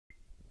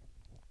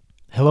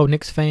Hello,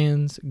 Knicks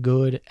fans.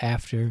 Good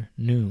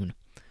afternoon.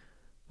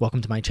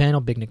 Welcome to my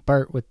channel, Big Nick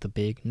Burt with the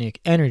Big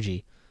Nick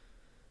Energy.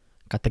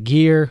 Got the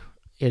gear.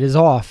 It is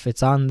off.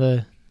 It's on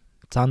the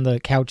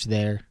couch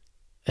there.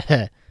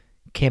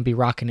 Can't be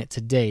rocking it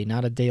today.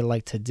 Not a day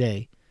like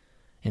today.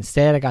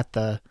 Instead, I got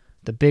the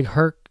Big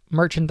Herc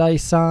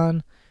merchandise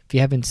on. If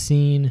you haven't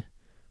seen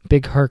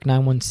Big Herc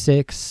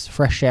 916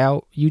 Fresh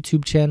Out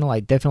YouTube channel, I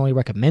definitely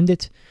recommend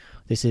it.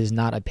 This is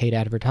not a paid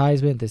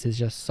advertisement. This is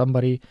just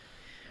somebody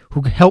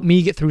who helped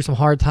me get through some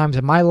hard times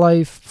in my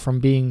life from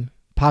being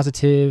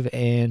positive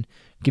and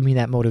give me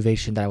that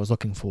motivation that I was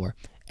looking for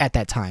at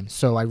that time.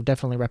 So I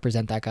definitely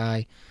represent that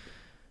guy.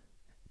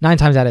 9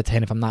 times out of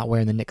 10, if I'm not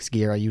wearing the Knicks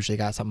gear, I usually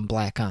got something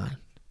black on.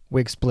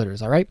 Wig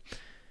splitters, all right?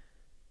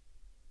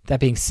 That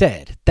being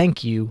said,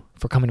 thank you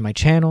for coming to my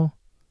channel,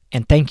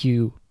 and thank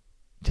you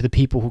to the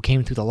people who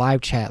came through the live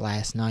chat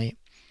last night.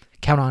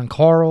 Count on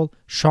Carl,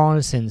 Sean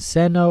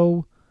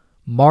Sinceno,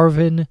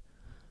 Marvin,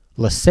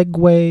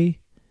 Lasegwe,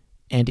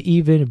 and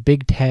even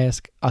Big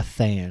Task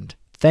Athand.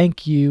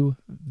 Thank you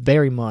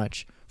very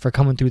much for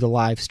coming through the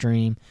live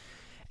stream,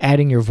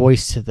 adding your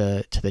voice to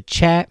the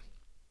chat,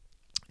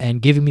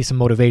 and giving me some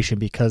motivation,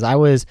 because I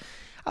was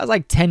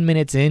like 10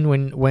 minutes in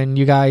when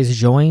you guys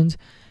joined,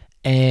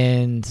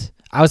 and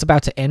I was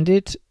about to end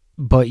it,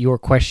 but your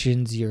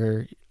questions,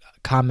 your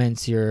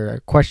comments, your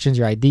questions,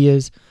 your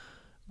ideas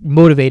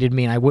motivated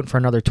me, and I went for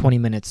another 20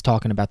 minutes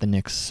talking about the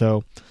Knicks.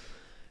 So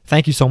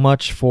thank you so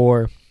much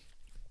for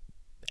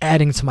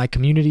adding to my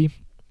community.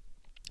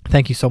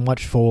 Thank you so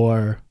much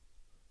for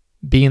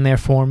being there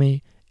for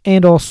me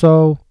and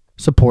also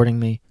supporting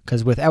me,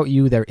 because without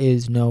you, there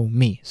is no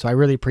me. So I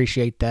really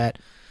appreciate that.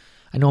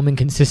 I know I'm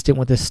inconsistent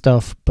with this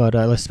stuff, but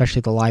especially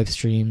the live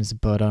streams,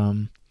 but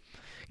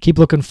keep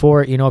looking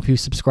for it. You know, if you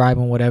subscribe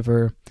and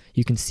whatever,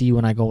 you can see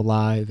when I go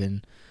live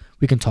and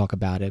we can talk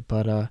about it.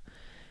 But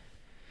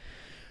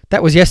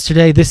that was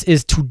yesterday. This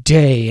is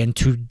today, and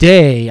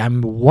today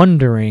I'm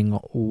wondering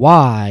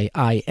why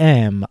I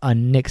am a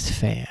Knicks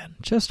fan.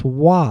 Just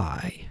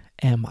why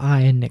am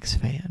I a Knicks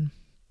fan?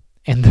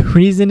 And the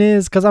reason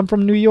is because I'm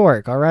from New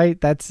York, all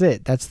right? That's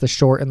it. That's the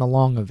short and the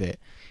long of it.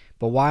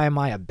 But why am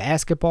I a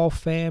basketball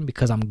fan?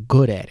 Because I'm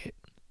good at it,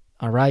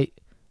 all right?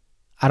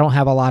 I don't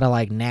have a lot of,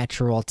 like,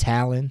 natural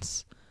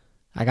talents.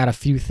 I got a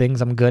few things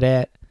I'm good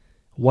at,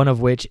 one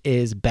of which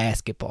is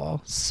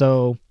basketball.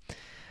 So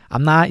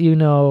I'm not,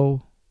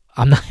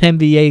 I'm not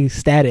NBA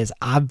status,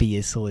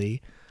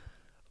 obviously,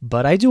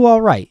 but I do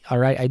all right,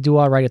 I do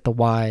all right at the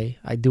Y.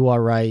 I do all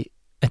right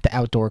at the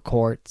outdoor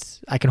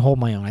courts. I can hold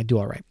my own. I do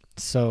all right.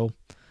 So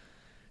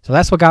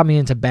that's what got me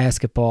into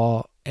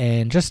basketball,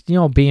 and just,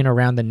 being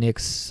around the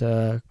Knicks,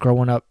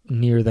 growing up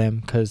near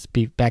them, because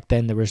back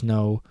then there was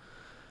no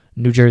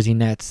New Jersey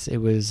Nets. It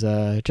was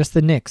just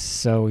the Knicks,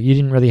 so you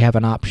didn't really have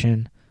an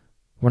option.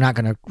 We're not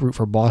going to root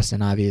for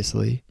Boston,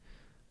 obviously.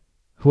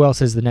 Who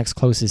else is the next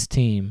closest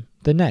team?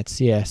 The Nets,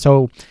 yeah.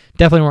 So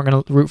definitely weren't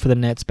going to root for the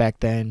Nets back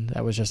then.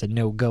 That was just a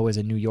no-go as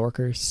a New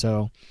Yorker.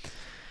 So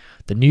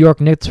the New York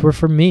Knicks were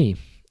for me.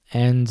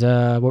 And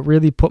what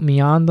really put me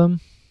on them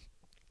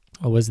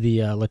was the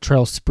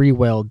Latrell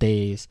Sprewell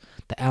days,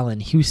 the Allen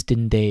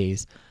Houston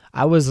days.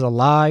 I was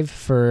alive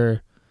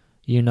for,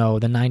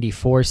 the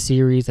 94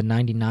 series, the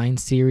 99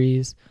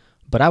 series,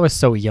 but I was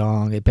so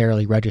young, it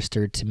barely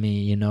registered to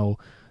me,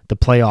 the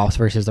playoffs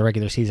versus the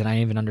regular season. I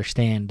didn't even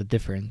understand the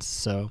difference.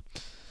 So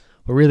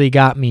what really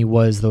got me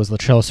was those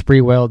Latrell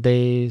Sprewell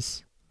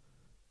days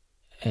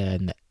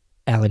and the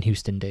Allen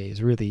Houston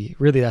days. Really,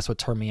 that's what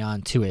turned me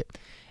on to it.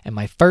 And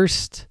my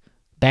first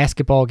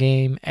basketball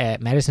game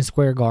at Madison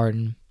Square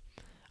Garden,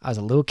 I was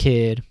a little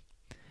kid,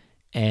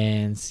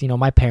 and,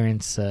 my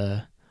parents,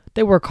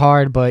 they work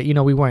hard, but,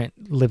 we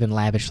weren't living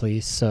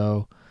lavishly,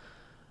 so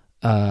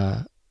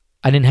I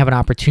didn't have an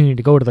opportunity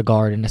to go to the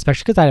Garden,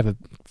 especially because I have a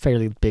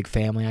fairly big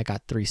family. I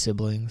got 3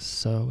 siblings,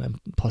 so, and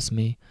plus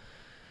me.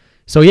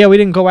 So, yeah, we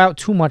didn't go out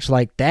too much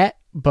like that,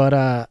 but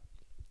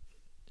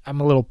I'm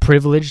a little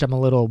privileged. I'm a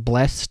little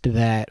blessed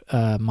that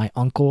my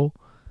uncle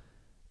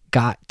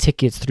got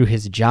tickets through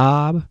his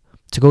job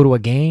to go to a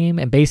game,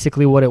 and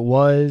basically what it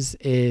was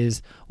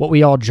is what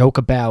we all joke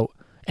about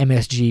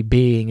MSG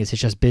being is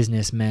it's just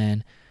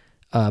businessmen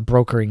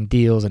brokering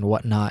deals and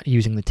whatnot,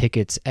 using the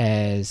tickets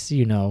as,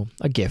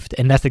 a gift.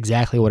 And that's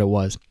exactly what it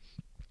was.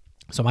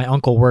 So my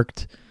uncle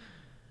worked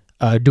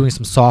doing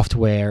some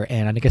software,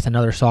 and I guess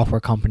another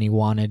software company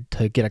wanted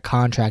to get a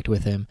contract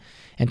with him.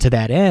 And to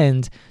that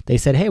end, they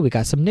said, hey, we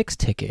got some Knicks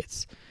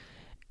tickets.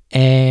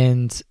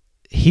 And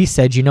he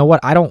said, you know what?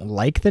 I don't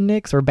like the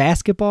Knicks or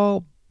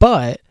basketball,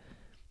 but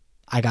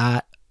I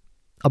got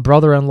a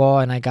brother-in-law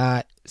and I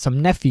got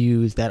some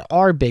nephews that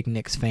are big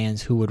Knicks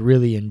fans who would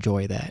really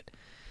enjoy that.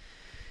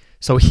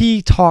 So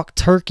he talked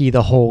turkey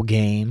the whole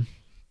game,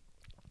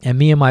 and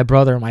me and my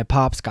brother and my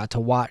pops got to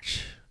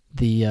watch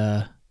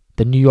the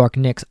New York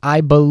Knicks. I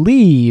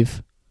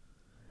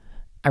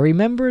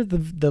remember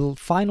the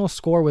final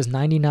score was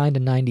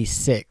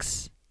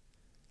 99-96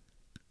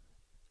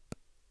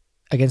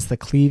 against the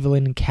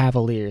Cleveland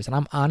Cavaliers. And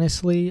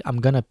I'm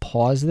going to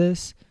pause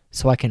this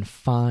so I can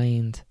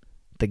find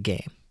the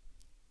game.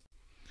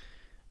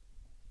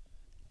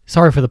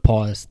 Sorry for the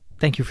pause.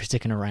 Thank you for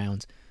sticking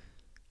around.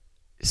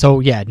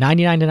 So yeah,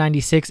 99 to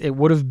 96, it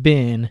would have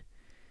been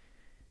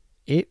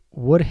in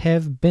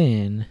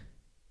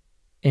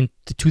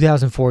the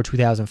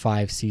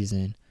 2004-2005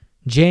 season,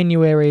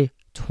 January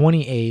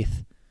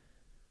 28th,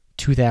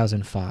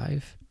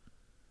 2005.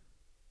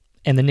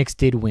 And the Knicks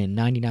did win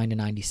 99 to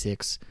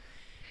 96.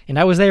 And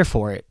I was there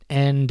for it.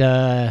 And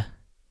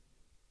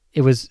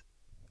it was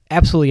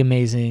absolutely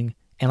amazing.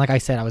 And like I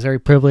said, I was very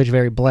privileged,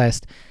 very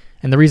blessed.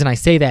 And the reason I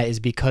say that is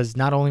because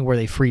not only were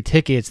they free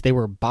tickets, they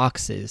were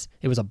boxes.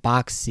 It was a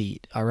box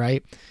seat, all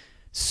right?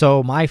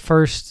 So my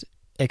first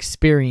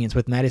experience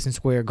with Madison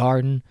Square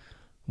Garden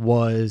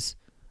was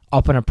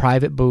up in a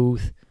private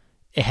booth.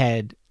 It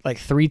had like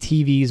 3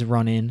 TVs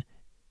running,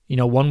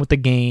 one with the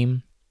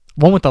game,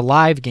 one with the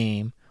live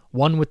game,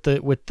 one with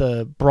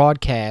the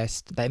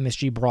broadcast, the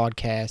MSG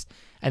broadcast,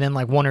 and then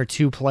like 1 or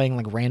 2 playing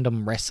like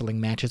random wrestling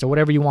matches or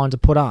whatever you wanted to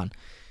put on.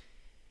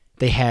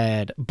 They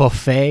had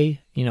buffet,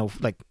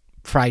 like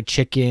fried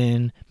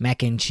chicken,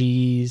 mac and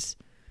cheese,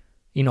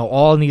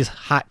 all in these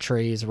hot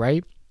trays,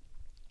 right?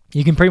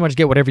 You can pretty much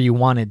get whatever you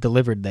wanted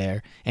delivered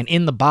there. And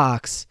in the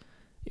box,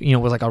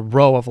 was like a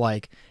row of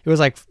I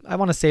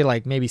want to say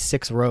like maybe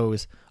 6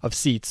 rows of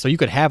seats. So you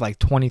could have like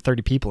 20,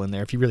 30 people in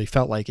there if you really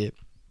felt like it.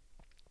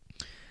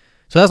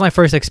 So that was my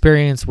first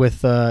experience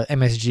with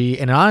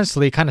MSG. And it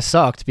honestly kind of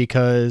sucked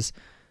because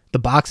the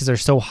boxes are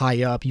so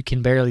high up, you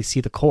can barely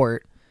see the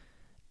court.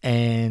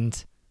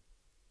 And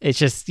it's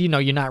just,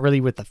 you're not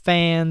really with the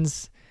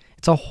fans.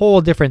 It's a whole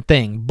different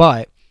thing.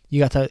 But you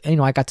got to,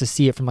 I got to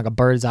see it from like a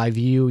bird's eye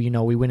view.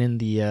 We went in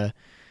the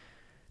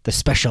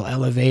special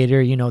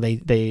elevator.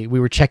 We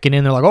were checking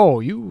in. They're like,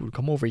 oh, you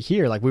come over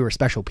here. Like we were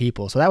special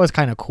people. So that was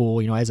kind of cool,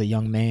 as a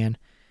young man.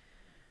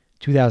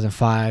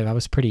 2005, I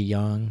was pretty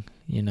young,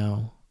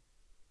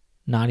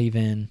 not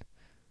even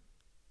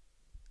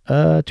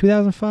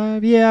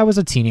 2005. Yeah, I was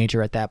a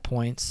teenager at that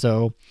point.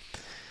 So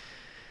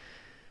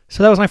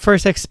that was my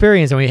first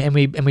experience, and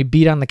we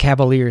beat on the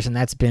Cavaliers, and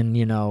that's been,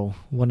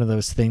 one of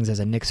those things as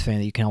a Knicks fan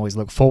that you can always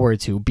look forward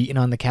to. Beating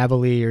on the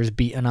Cavaliers,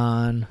 beating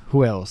on,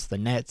 who else? The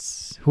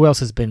Nets. Who else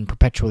has been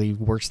perpetually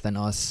worse than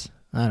us?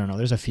 I don't know.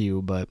 There's a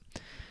few, but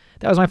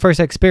that was my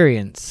first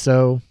experience.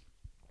 So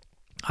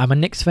I'm a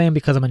Knicks fan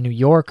because I'm a New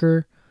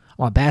Yorker.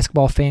 I'm a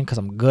basketball fan because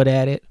I'm good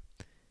at it.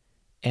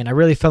 And I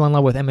really fell in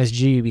love with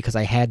MSG because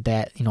I had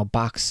that,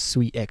 box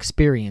suite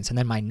experience. And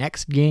then my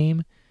next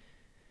game,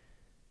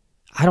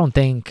 I don't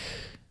think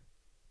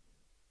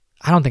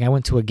I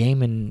went to a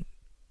game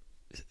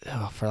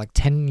for like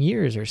 10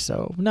 years or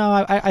so.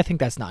 No, I think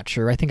that's not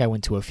true. I think I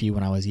went to a few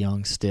when I was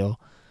young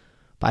still.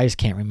 But I just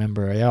can't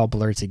remember. They all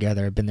blur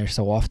together. I've been there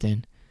so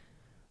often.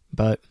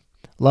 But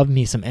love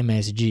me some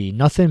MSG.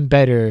 Nothing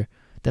better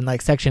than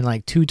like section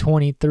like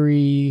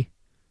 223.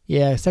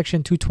 Yeah,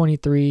 section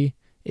 223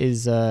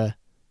 is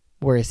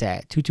where it's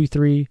at.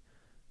 223.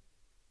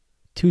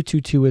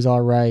 222 is all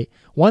right.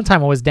 One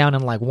time I was down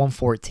in like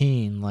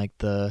 114, like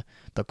the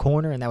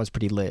corner, and that was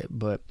pretty lit.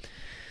 But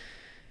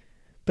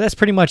that's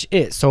pretty much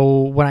it.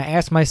 So when I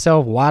ask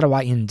myself, why do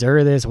I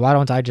endure this? Why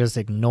don't I just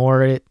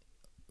ignore it?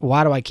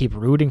 Why do I keep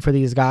rooting for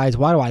these guys?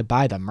 Why do I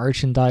buy the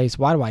merchandise?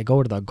 Why do I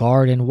go to the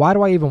Garden? Why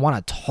do I even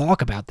want to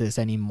talk about this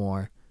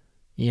anymore?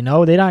 They're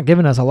not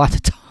giving us a lot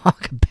to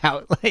talk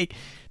about. Like,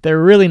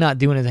 they're really not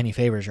doing us any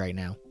favors right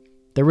now.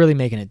 They're really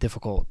making it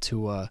difficult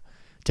to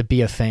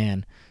be a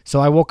fan. So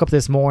I woke up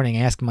this morning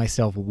asking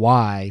myself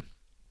why.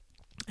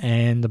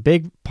 And the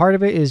big part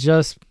of it is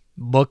just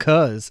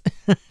because.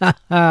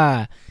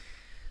 Because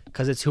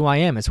it's who I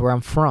am. It's where I'm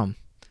from.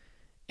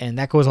 And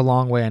that goes a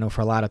long way, I know,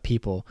 for a lot of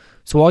people.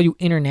 So all you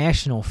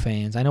international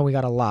fans, I know we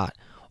got a lot.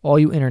 All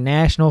you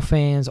international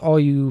fans, all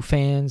you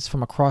fans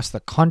from across the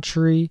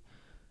country,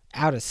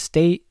 out of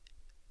state,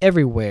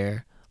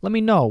 everywhere, let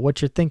me know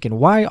what you're thinking.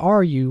 Why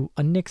are you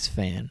a Knicks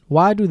fan?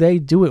 Why do they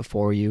do it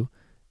for you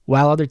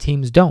while other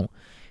teams don't?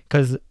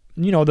 Because,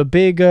 the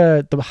big,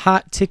 the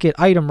hot ticket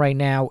item right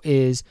now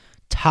is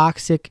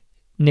toxic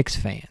Knicks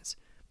fans.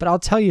 But I'll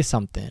tell you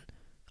something.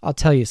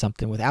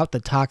 Without the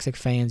toxic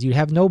fans, you'd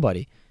have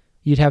nobody.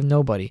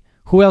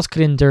 Who else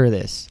could endure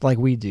this like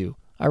we do?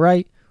 All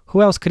right?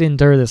 Who else could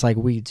endure this like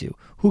we do?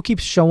 Who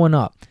keeps showing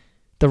up?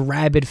 The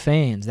rabid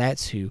fans,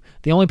 that's who.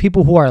 The only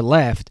people who are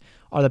left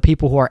are the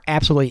people who are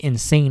absolutely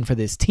insane for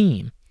this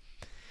team.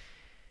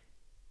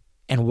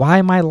 And why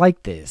am I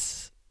like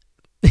this?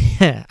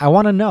 I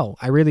want to know.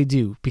 I really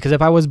do. Because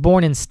if I was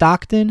born in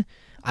Stockton,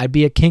 I'd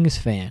be a Kings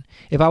fan.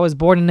 If I was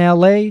born in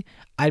LA,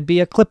 I'd be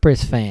a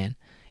Clippers fan.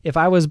 If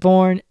I was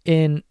born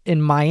in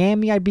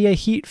Miami, I'd be a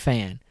Heat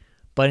fan.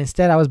 But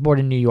instead, I was born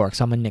in New York,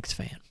 so I'm a Knicks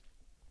fan.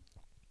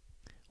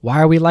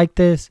 Why are we like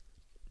this?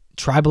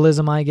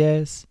 Tribalism, I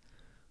guess.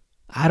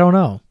 I don't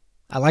know.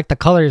 I like the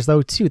colors,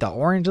 though, too. The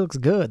orange looks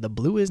good. The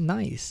blue is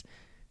nice.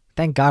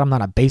 Thank God I'm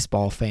not a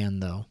baseball fan,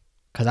 though,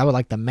 because I would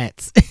like the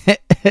Mets.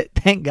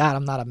 Thank God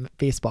I'm not a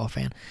baseball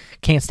fan.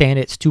 Can't stand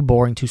it. It's too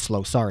boring, too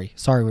slow. Sorry,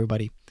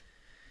 everybody.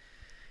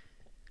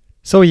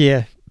 So,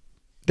 yeah,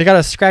 they got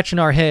us scratching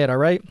our head, all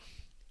right?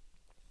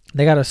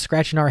 They got us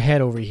scratching our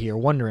head over here,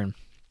 wondering,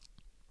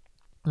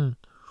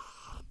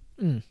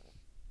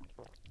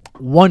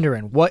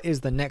 wondering what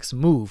is the next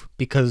move,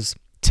 because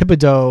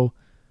Thibodeau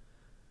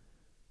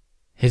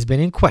has been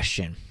in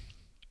question.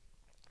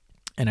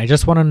 And I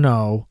just want to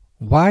know,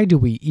 why do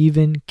we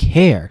even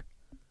care?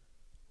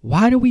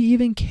 Why do we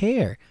even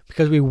care?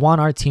 Because we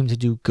want our team to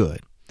do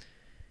good.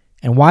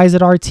 And why is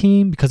it our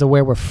team? Because of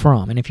where we're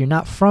from. And if you're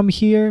not from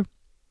here,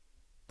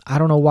 I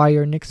don't know why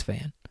you're a Knicks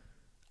fan.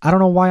 I don't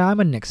know why I'm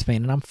a Knicks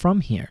fan and I'm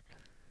from here.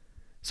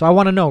 So I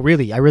want to know,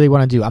 really. I really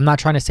want to do. I'm not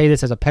trying to say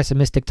this as a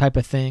pessimistic type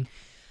of thing.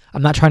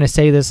 I'm not trying to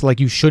say this like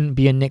you shouldn't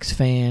be a Knicks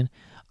fan.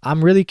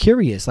 I'm really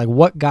curious. Like,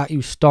 what got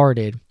you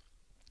started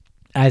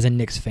as a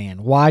Knicks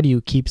fan? Why do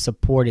you keep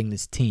supporting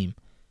this team?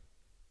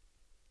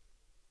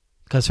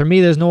 Because for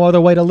me, there's no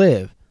other way to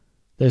live.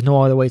 There's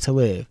no other way to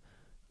live.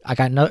 I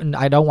got nothing.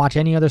 I don't watch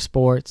any other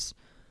sports.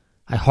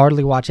 I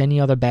hardly watch any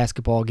other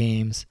basketball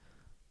games.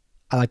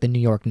 I like the New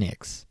York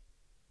Knicks.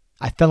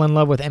 I fell in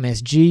love with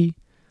MSG.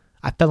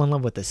 I fell in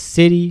love with the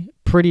city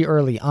pretty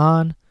early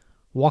on.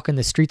 Walking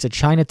the streets of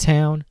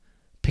Chinatown,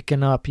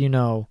 picking up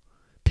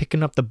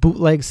the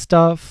bootleg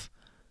stuff,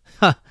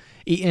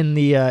 eating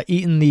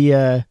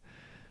the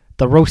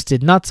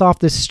roasted nuts off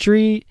the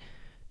street,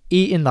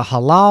 eating the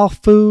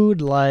halal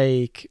food.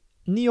 Like,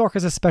 New York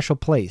is a special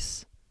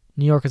place.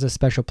 New York is a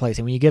special place.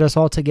 And when you get us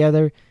all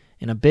together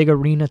in a big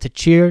arena to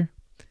cheer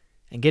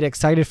and get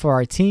excited for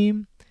our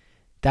team,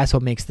 that's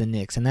what makes the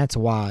Knicks. And that's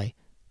why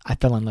I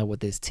fell in love with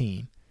this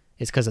team.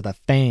 It's because of the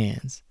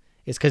fans.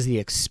 It's because of the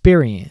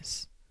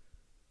experience.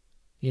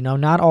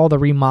 Not all the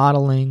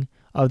remodeling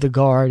of the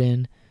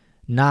Garden,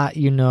 not,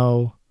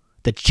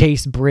 the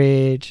Chase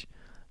Bridge,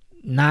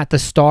 not the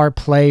star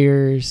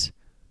players.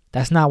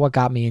 That's not what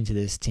got me into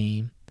this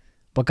team.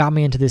 What got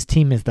me into this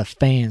team is the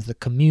fans, the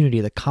community,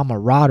 the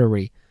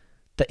camaraderie,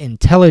 the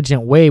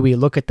intelligent way we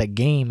look at the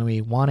game and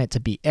we want it to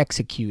be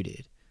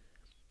executed.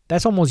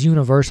 That's almost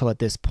universal at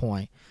this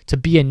point. To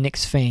be a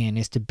Knicks fan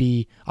is to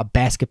be a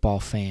basketball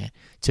fan,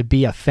 to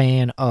be a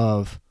fan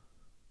of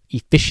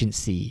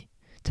efficiency,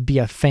 to be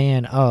a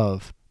fan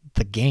of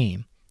the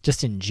game,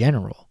 just in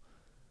general.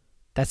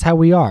 That's how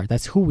we are.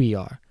 That's who we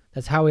are.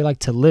 That's how we like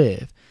to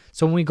live.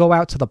 So when we go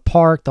out to the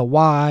park, the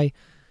Y,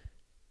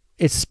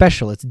 it's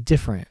special. It's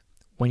different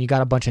when you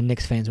got a bunch of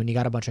Knicks fans, when you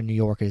got a bunch of New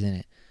Yorkers in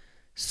it.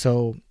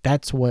 So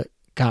that's what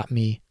got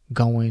me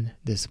going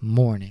this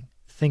morning,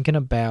 thinking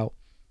about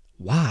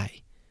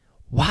why.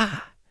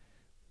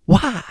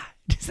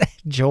 Is that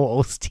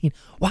Joel Osteen?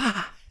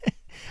 Why?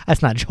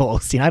 That's not Joel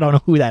Osteen. I don't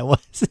know who that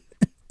was.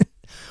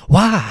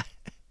 Why?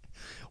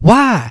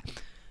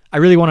 I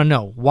really want to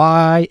know,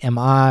 why am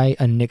I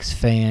a Knicks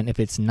fan if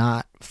it's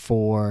not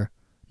for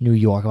New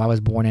York, if I was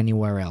born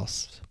anywhere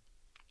else?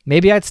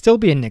 Maybe I'd still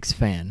be a Knicks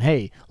fan.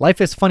 Hey,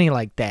 life is funny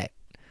like that.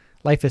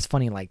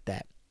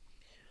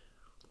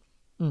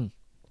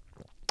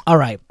 All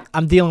right,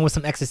 I'm dealing with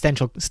some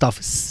existential stuff.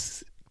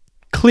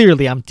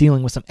 Clearly, I'm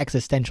dealing with some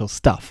existential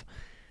stuff.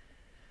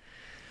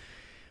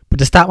 But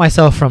to stop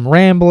myself from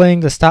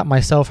rambling, to stop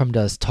myself from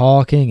just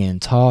talking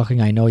and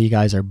talking, I know you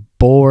guys are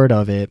bored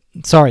of it.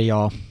 Sorry,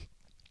 y'all.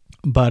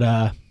 But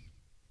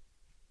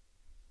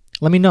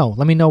let me know.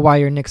 Let me know why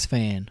you're a Knicks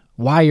fan.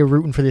 Why you're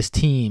rooting for this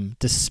team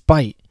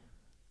despite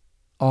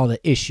all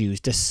the issues,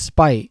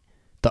 despite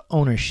the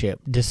ownership,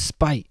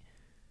 despite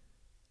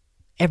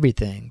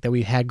everything that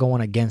we had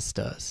going against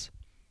us.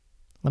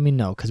 Let me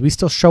know, because we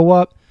still show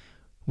up.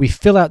 We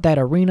fill out that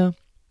arena.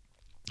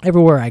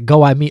 Everywhere I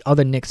go, I meet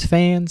other Knicks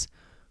fans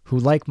who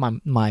like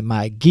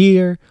my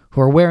gear,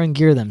 who are wearing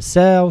gear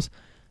themselves,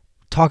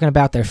 talking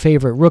about their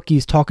favorite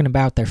rookies, talking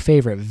about their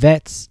favorite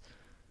vets.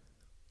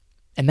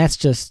 And that's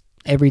just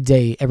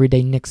everyday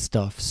Knicks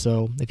stuff.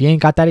 So if you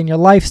ain't got that in your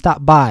life,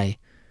 stop by.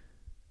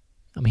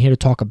 I'm here to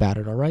talk about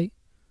it, all right?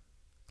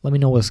 Let me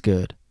know what's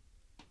good.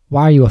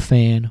 Why are you a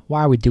fan?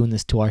 Why are we doing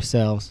this to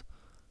ourselves?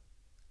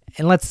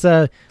 And let's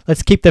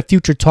keep the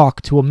future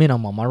talk to a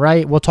minimum, all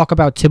right? We'll talk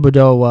about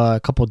Thibodeau a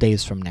couple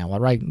days from now, all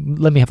right?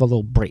 Let me have a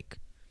little break.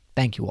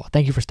 Thank you all.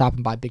 Thank you for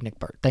stopping by, Big Nick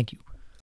Burt. Thank you.